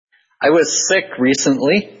I was sick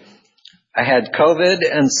recently. I had COVID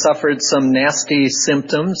and suffered some nasty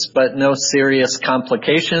symptoms, but no serious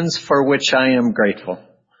complications, for which I am grateful.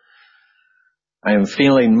 I am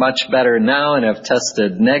feeling much better now and have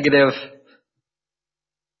tested negative.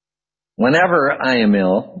 Whenever I am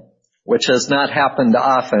ill, which has not happened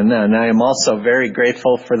often, and I am also very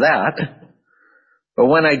grateful for that, but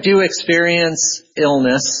when I do experience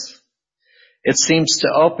illness, it seems to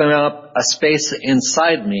open up a space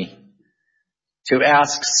inside me to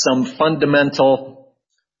ask some fundamental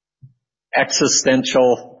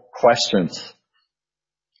existential questions.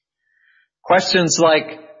 Questions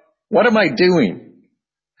like, what am I doing?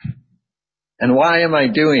 And why am I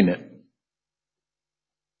doing it?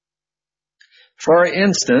 For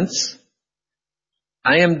instance,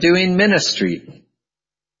 I am doing ministry.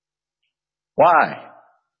 Why?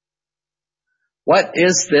 What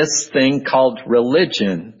is this thing called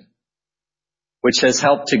religion, which has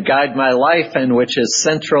helped to guide my life and which is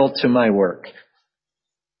central to my work?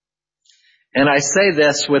 And I say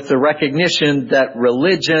this with the recognition that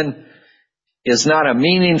religion is not a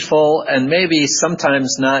meaningful and maybe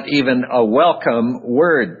sometimes not even a welcome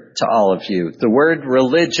word to all of you. The word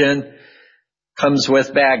religion comes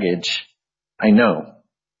with baggage, I know.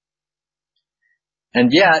 And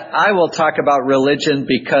yet, I will talk about religion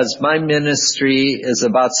because my ministry is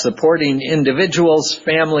about supporting individuals,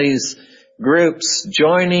 families, groups,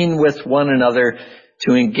 joining with one another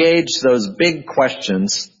to engage those big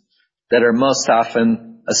questions that are most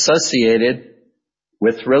often associated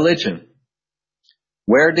with religion.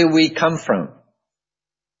 Where do we come from?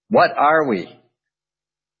 What are we?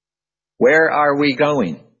 Where are we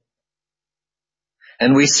going?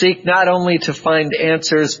 And we seek not only to find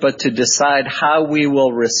answers, but to decide how we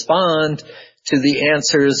will respond to the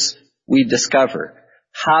answers we discover.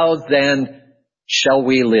 How then shall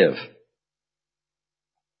we live?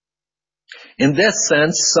 In this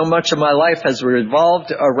sense, so much of my life has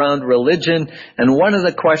revolved around religion, and one of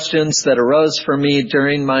the questions that arose for me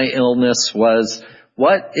during my illness was,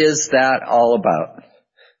 what is that all about?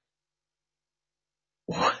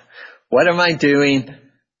 What am I doing?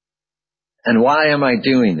 And why am I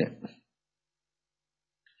doing it?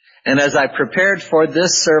 And as I prepared for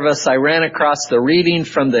this service, I ran across the reading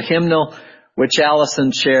from the hymnal which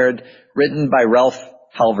Allison shared, written by Ralph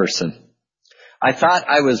Halverson. I thought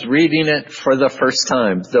I was reading it for the first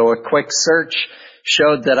time, though a quick search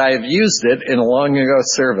showed that I have used it in a long ago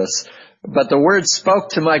service. But the words spoke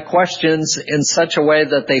to my questions in such a way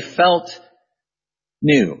that they felt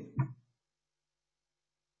new.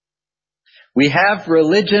 We have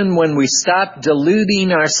religion when we stop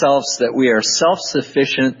deluding ourselves that we are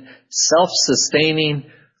self-sufficient,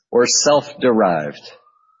 self-sustaining, or self-derived.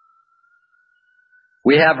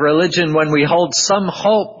 We have religion when we hold some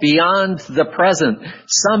hope beyond the present,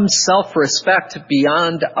 some self-respect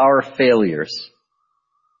beyond our failures.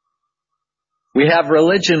 We have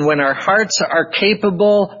religion when our hearts are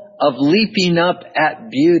capable of leaping up at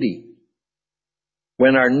beauty,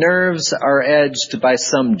 when our nerves are edged by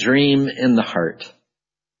some dream in the heart.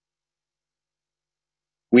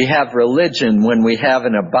 We have religion when we have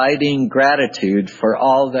an abiding gratitude for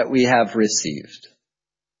all that we have received.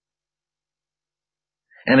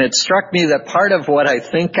 And it struck me that part of what I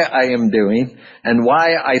think I am doing and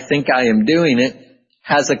why I think I am doing it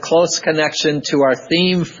has a close connection to our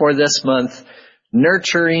theme for this month,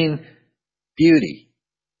 nurturing beauty.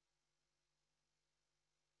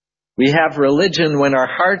 We have religion when our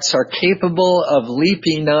hearts are capable of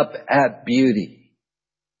leaping up at beauty.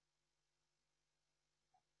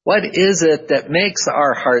 What is it that makes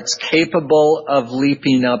our hearts capable of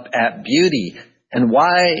leaping up at beauty? And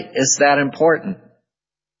why is that important?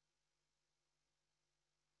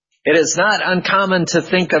 It is not uncommon to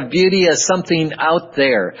think of beauty as something out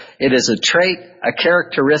there. It is a trait, a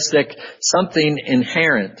characteristic, something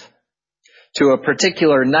inherent to a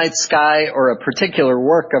particular night sky or a particular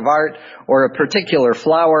work of art or a particular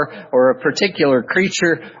flower or a particular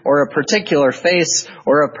creature or a particular face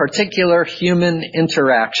or a particular human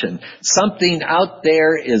interaction. Something out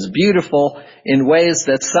there is beautiful in ways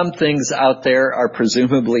that some things out there are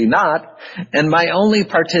presumably not, and my only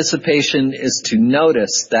participation is to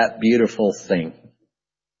notice that beautiful thing.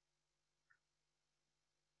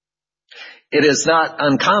 It is not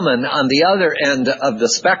uncommon on the other end of the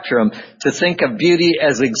spectrum to think of beauty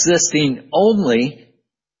as existing only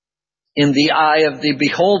in the eye of the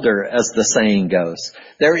beholder, as the saying goes.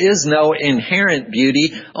 There is no inherent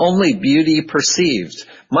beauty, only beauty perceived.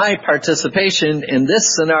 My participation in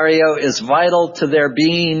this scenario is vital to there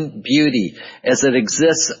being beauty, as it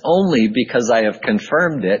exists only because I have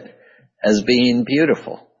confirmed it as being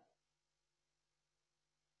beautiful.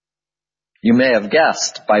 You may have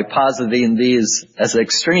guessed by positing these as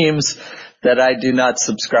extremes that I do not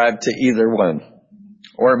subscribe to either one.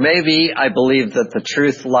 Or maybe I believe that the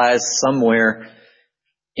truth lies somewhere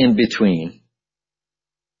in between.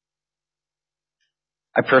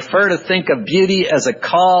 I prefer to think of beauty as a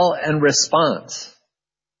call and response.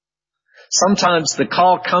 Sometimes the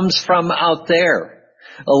call comes from out there,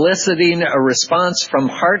 eliciting a response from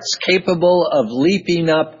hearts capable of leaping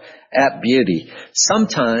up at beauty.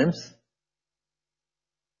 Sometimes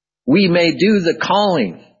we may do the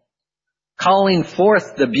calling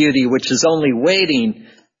forth the beauty which is only waiting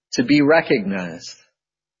to be recognized.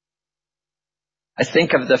 I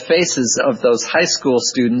think of the faces of those high school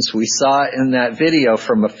students we saw in that video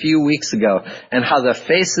from a few weeks ago, and how the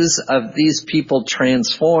faces of these people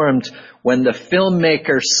transformed when the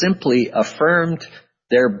filmmaker simply affirmed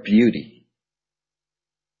their beauty.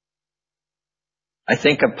 I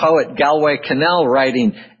think of poet Galway Kinnell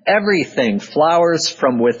writing, "Everything flowers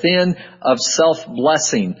from within of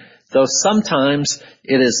self-blessing, though sometimes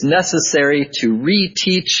it is necessary to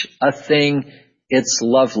reteach a thing its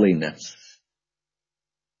loveliness."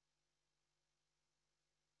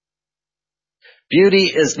 Beauty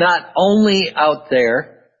is not only out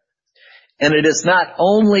there, and it is not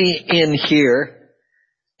only in here.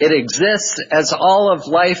 It exists as all of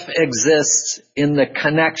life exists in the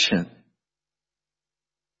connection,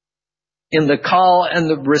 in the call and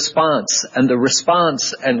the response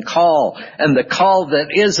and call, and the call that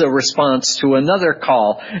is a response to another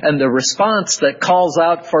call, and the response that calls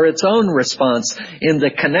out for its own response, in the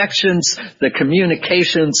connections, the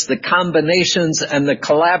communications, the combinations, and the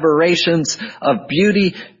collaborations of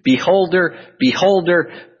beauty, beholder,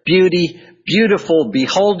 beauty, beautiful,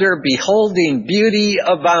 beholder, beholding, beauty,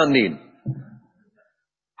 abounding.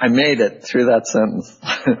 I made it through that sentence.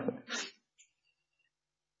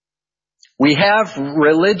 We have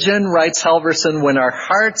religion, writes Halverson, when our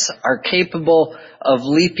hearts are capable of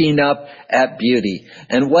leaping up at beauty.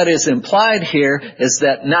 And what is implied here is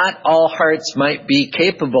that not all hearts might be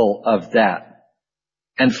capable of that.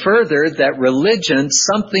 And further, that religion,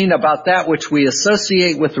 something about that which we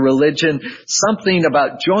associate with religion, something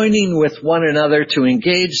about joining with one another to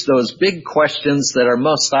engage those big questions that are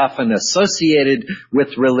most often associated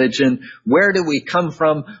with religion. Where do we come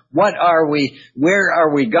from? What are we? Where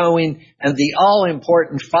are we going? And the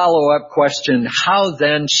all-important follow-up question, how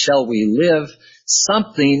then shall we live?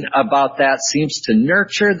 Something about that seems to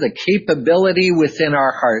nurture the capability within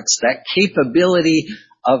our hearts, that capability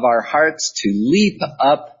of our hearts to leap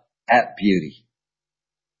up at beauty,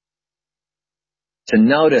 to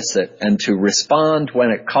notice it and to respond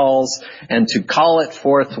when it calls, and to call it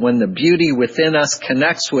forth when the beauty within us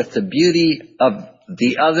connects with the beauty of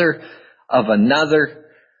the other, of another,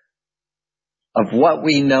 of what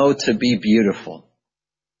we know to be beautiful.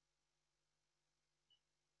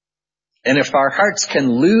 And if our hearts can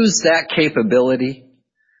lose that capability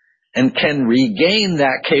and can regain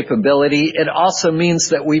that capability, it also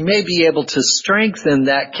means that we may be able to strengthen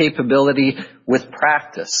that capability with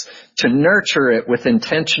practice, to nurture it with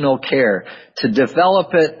intentional care, to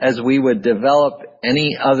develop it as we would develop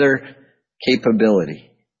any other capability.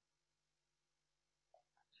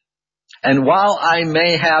 And while I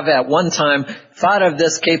may have at one time thought of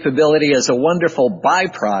this capability as a wonderful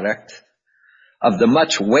byproduct of the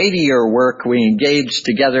much weightier work we engage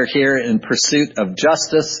together here in pursuit of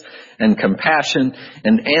justice and compassion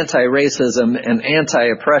and anti-racism and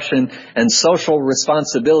anti-oppression and social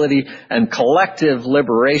responsibility and collective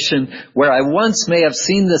liberation, where I once may have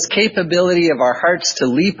seen this capability of our hearts to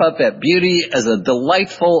leap up at beauty as a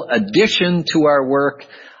delightful addition to our work,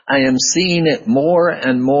 I am seeing it more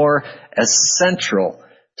and more as central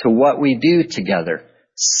to what we do together.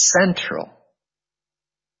 Central.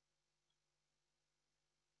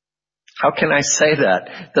 How can I say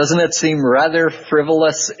that? Doesn't it seem rather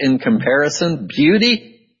frivolous in comparison?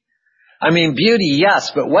 Beauty? I mean, beauty,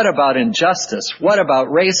 yes, but what about injustice? What about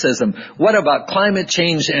racism? What about climate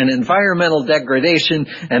change and environmental degradation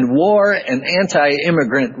and war and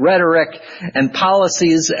anti-immigrant rhetoric and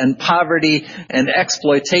policies and poverty and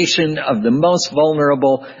exploitation of the most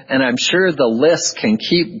vulnerable? And I'm sure the list can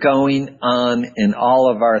keep going on in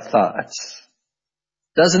all of our thoughts.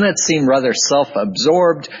 Doesn't it seem rather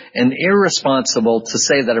self-absorbed and irresponsible to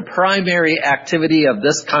say that a primary activity of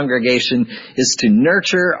this congregation is to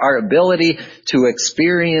nurture our ability to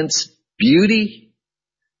experience beauty,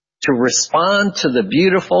 to respond to the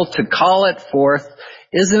beautiful, to call it forth?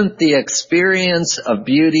 Isn't the experience of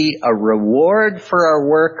beauty a reward for our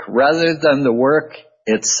work rather than the work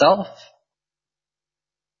itself?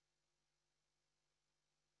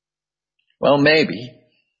 Well, maybe.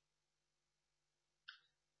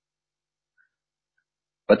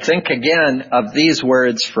 But think again of these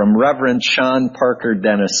words from Reverend Sean Parker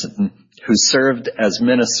Dennison, who served as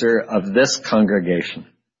minister of this congregation.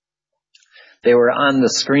 They were on the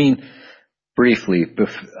screen briefly.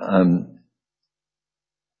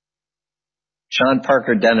 Sean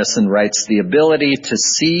Parker Dennison writes, "The ability to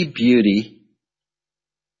see beauty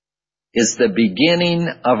is the beginning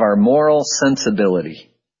of our moral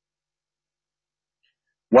sensibility.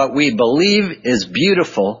 What we believe is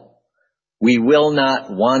beautiful, we will not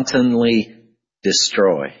wantonly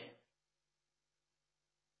destroy."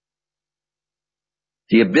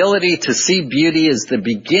 The ability to see beauty is the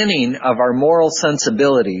beginning of our moral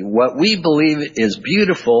sensibility. What we believe is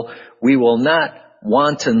beautiful, we will not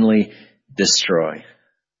wantonly destroy.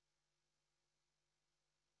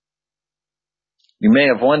 You may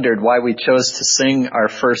have wondered why we chose to sing our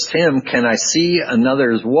first hymn, "Can I See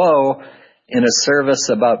Another's Woe?" in a service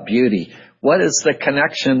about beauty. What is the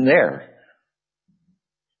connection there?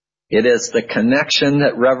 It is the connection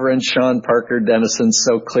that Reverend Sean Parker Dennison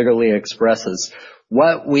so clearly expresses.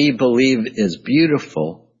 What we believe is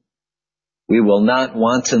beautiful, we will not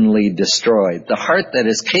wantonly destroy. The heart that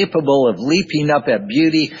is capable of leaping up at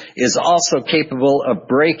beauty is also capable of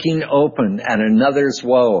breaking open at another's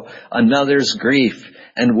woe, another's grief,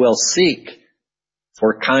 and will seek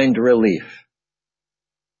for kind relief.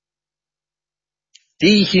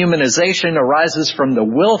 Dehumanization arises from the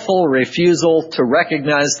willful refusal to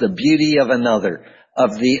recognize the beauty of another,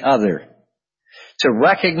 of the other. To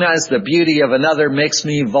recognize the beauty of another makes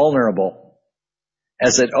me vulnerable,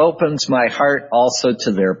 as it opens my heart also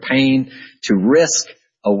to their pain, to risk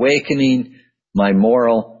awakening my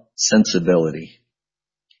moral sensibility.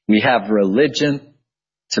 We have religion,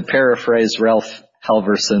 to paraphrase Ralph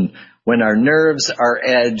Halverson, when our nerves are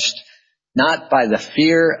edged not by the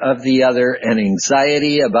fear of the other and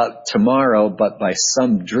anxiety about tomorrow, but by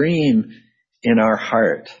some dream in our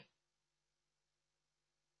heart.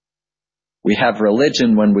 We have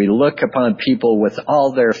religion when we look upon people with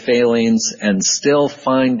all their failings and still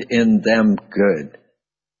find in them good.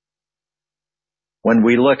 When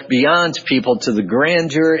we look beyond people to the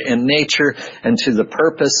grandeur in nature and to the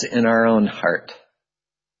purpose in our own heart.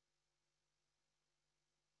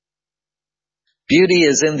 Beauty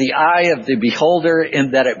is in the eye of the beholder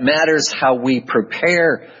in that it matters how we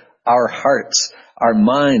prepare our hearts, our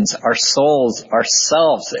minds, our souls,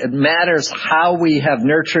 ourselves. It matters how we have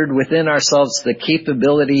nurtured within ourselves the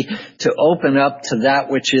capability to open up to that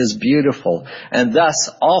which is beautiful, and thus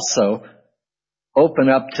also open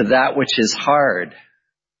up to that which is hard,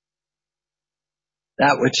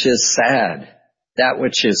 that which is sad, that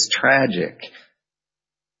which is tragic,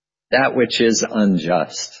 that which is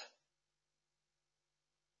unjust.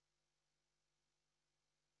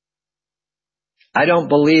 I don't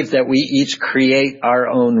believe that we each create our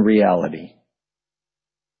own reality.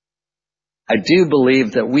 I do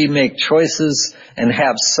believe that we make choices and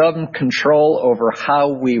have some control over how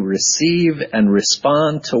we receive and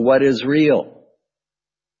respond to what is real,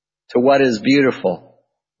 to what is beautiful,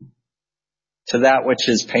 to that which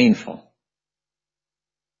is painful.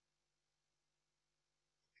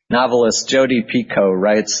 Novelist Jodi Picoult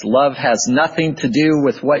writes, "Love has nothing to do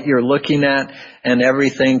with what you're looking at and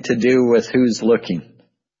everything to do with who's looking."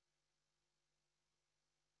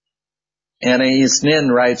 Anais Nin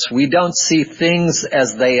writes, "We don't see things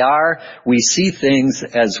as they are, we see things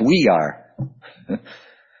as we are."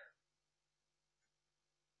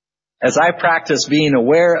 As I practice being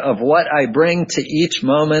aware of what I bring to each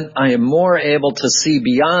moment, I am more able to see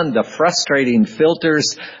beyond the frustrating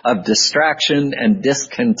filters of distraction and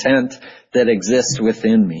discontent that exist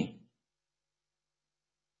within me.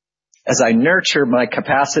 As I nurture my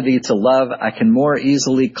capacity to love, I can more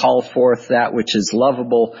easily call forth that which is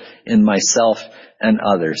lovable in myself and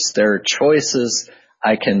others. There are choices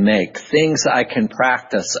I can make, things I can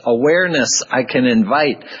practice, awareness I can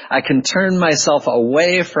invite. I can turn myself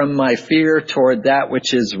away from my fear toward that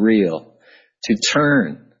which is real. To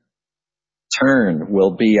turn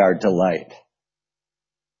will be our delight.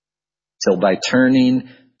 Till by turning,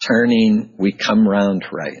 we come round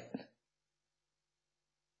right.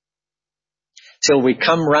 Till we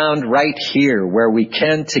come round right here where we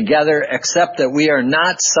can together accept that we are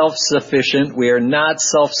not self-sufficient, we are not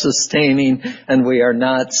self-sustaining, and we are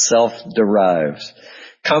not self-derived.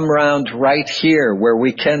 Come round right here where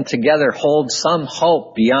we can together hold some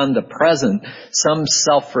hope beyond the present, some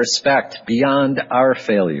self-respect beyond our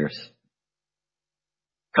failures.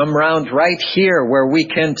 Come round right here where we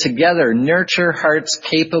can together nurture hearts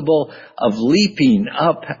capable of leaping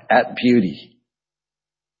up at beauty.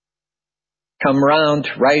 Come round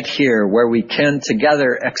right here where we can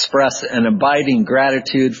together express an abiding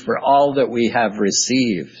gratitude for all that we have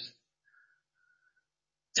received.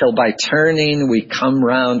 Till by turning we come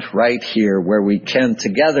round right here where we can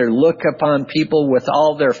together look upon people with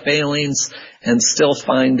all their failings and still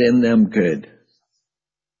find in them good.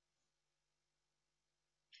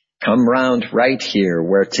 Come round right here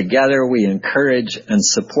where together we encourage and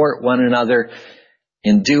support one another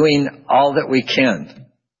in doing all that we can,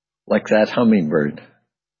 like that hummingbird.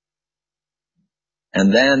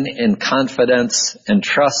 And then in confidence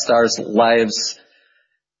entrust our lives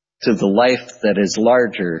to the life that is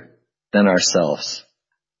larger than ourselves.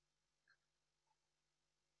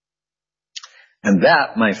 And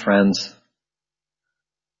that, my friends,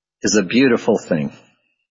 is a beautiful thing.